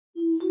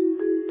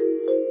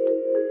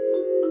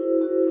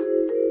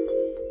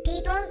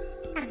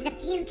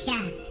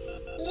future.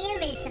 Here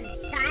is some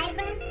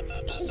cyber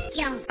space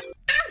junk.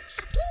 Ouch!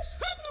 A piece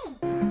hit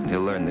me!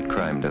 He'll learn that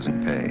crime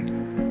doesn't pay.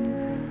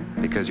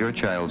 Because your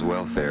child's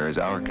welfare is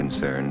our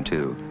concern,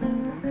 too.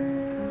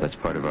 That's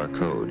part of our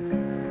code.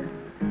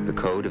 The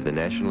code of the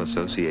National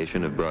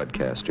Association of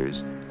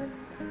Broadcasters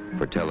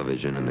for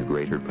television and the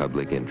greater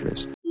public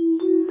interest.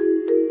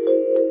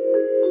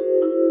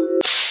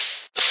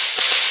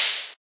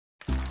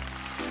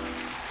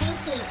 Thank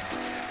you.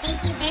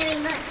 Thank you very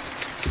much.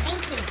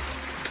 Thank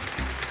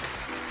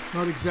you.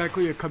 Not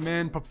exactly a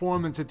command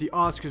performance at the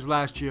Oscars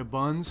last year,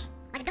 Buns.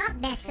 I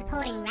got Best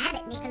Supporting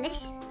Rabbit,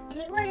 Nicholas. And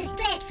it was a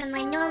stretch from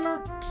my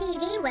normal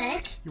TV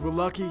work. You were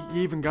lucky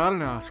you even got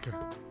an Oscar.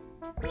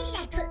 Where did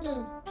I put me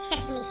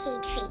sesame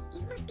seed treat?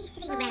 It must be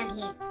sitting around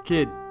here.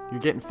 Kid,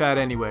 you're getting fat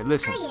anyway.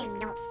 Listen. I am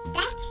not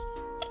fat.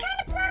 You kind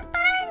of plump,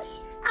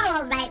 Buns. Oh,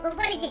 all right. Well,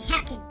 what does this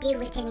have to do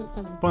with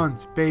anything?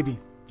 Buns, baby,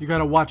 you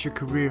gotta watch your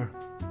career.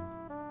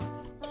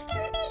 You're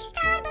still a big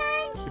star,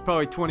 Buns. You're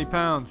probably 20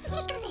 pounds.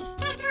 Nicholas,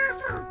 that's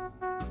awful.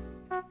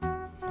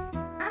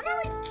 Although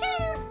it's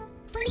true.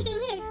 Funny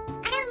thing is,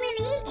 I don't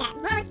really eat that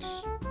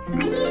much.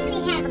 I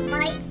usually have a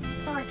bite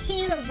or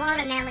two of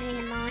watermelon in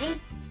the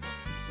morning.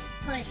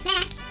 For a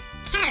snack,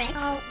 carrots,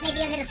 or maybe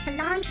a little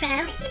cilantro.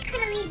 I just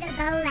kind of leave the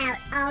bowl out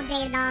all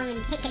day long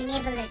and take a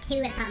nibble or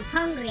two if I'm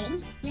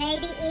hungry.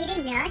 Maybe eat a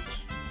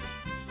nut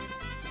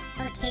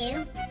or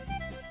two.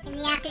 In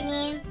the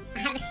afternoon, I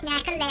have a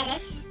snack of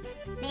lettuce,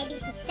 maybe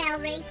some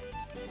celery,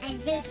 and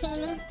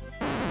zucchini.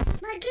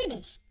 My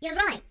goodness, you're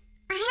right.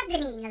 I have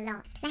been eating a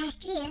lot.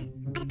 Last year,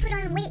 I put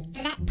on weight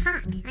for that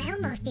pot. I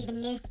almost even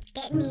missed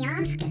getting the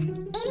Oscar.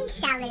 Any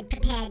salad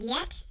prepared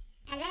yet?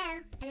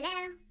 Hello?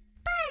 Hello?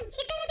 Buns,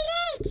 you're gonna be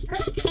late!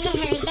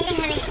 Better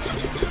hurry.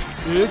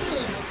 It's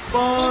Thank you.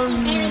 Buns!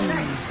 Thank you very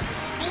much.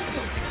 Thank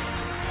you.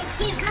 You're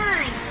too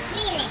kind,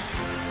 really.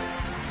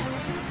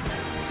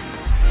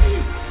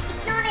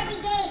 It's not every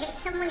day that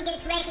someone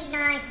gets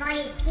recognized by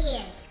his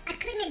peers. I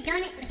couldn't have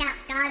done it without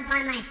God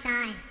by my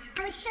side.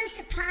 I was so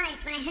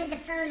surprised when I heard the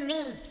phone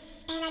ring,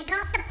 and I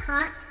got the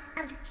part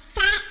of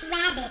Fat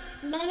Rabbit,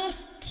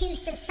 Menace to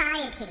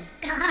Society.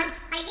 God,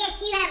 I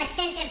guess you have a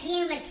sense of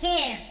humor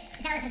too,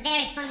 because that was a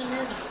very funny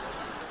movie.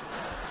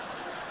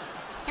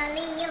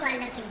 Charlene, you are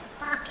looking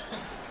foxy.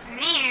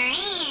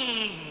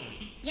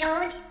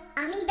 George,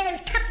 I'll need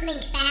those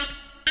cufflinks back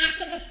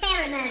after the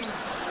ceremony.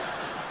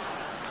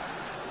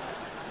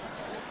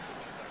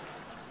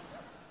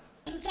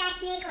 And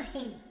Jack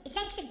Nicholson, is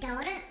that your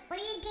daughter or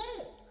your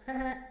date?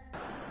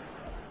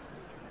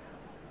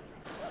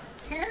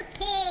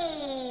 Okay.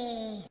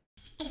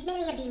 As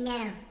many of you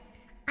know,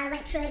 I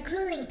went through a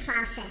grueling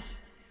process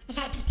as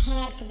I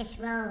prepared for this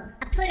role.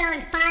 I put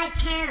on 5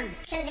 pounds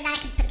so that I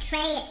could portray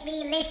it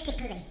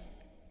realistically.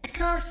 Of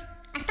course,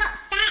 I thought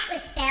fat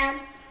was spelled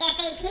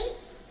F-A-T.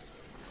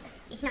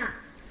 It's not.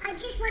 I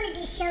just wanted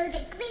to show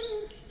the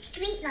gritty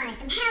street life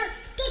and how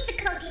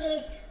difficult it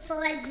is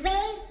for a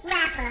grey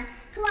rapper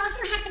who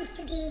also happens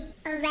to be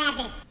a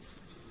rabbit.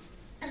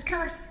 Of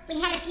course,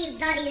 we had a few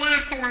bloody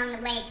laughs along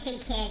the way too,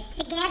 kids.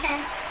 Together,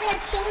 we'll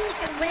change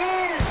the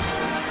world.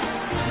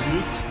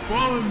 It's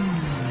Buns!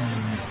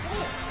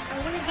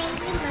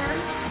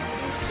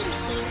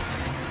 Shoo-shoo.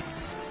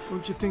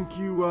 Don't you think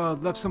you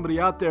left somebody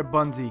out there,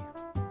 Bunsy?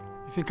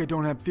 You think I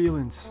don't have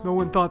feelings? No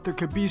one thought there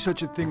could be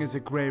such a thing as a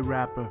gray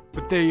rapper.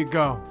 But there you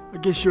go. I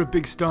guess you're a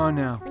big star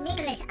now. Well,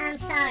 Nicholas, I'm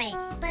sorry,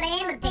 but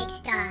I am a big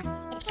star.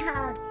 It's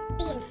called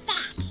being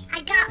fat.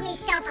 I got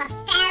myself a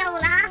fat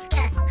old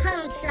Oscar,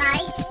 home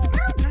slice.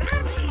 Oh,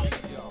 brother.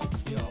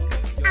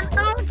 I'm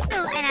old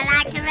school and I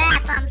like to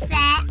rap. I'm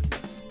fat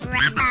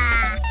rapper.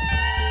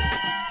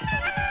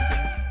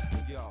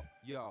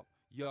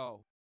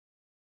 Yo.